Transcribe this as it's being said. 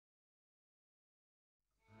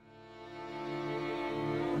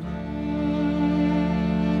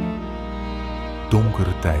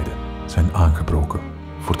donkere tijden zijn aangebroken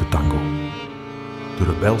voor de tango. De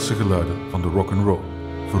rebelse geluiden van de rock'n'roll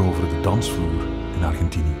veroveren de dansvloer in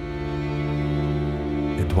Argentinië.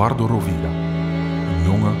 Eduardo Rovira, een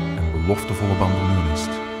jonge en beloftevolle bandoneonist,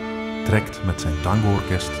 trekt met zijn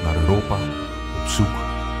tango-orkest naar Europa op zoek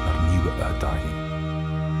naar nieuwe uitdagingen.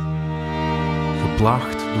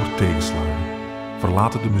 Geplaagd door tegenslagen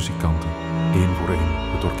verlaten de muzikanten één voor één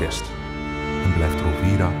het orkest en blijft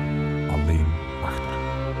Rovira alleen achter.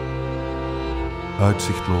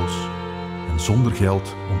 Uitzichtloos en zonder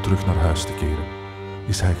geld om terug naar huis te keren,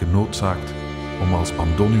 is hij genoodzaakt om als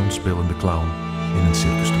bandoneonspelende clown in een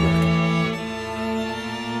circus te werken.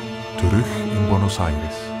 Terug in Buenos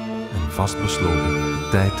Aires en vastbesloten de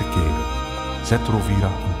tijd te keren, zet Rovira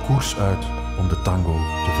een koers uit om de tango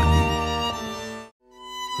te vernieuwen.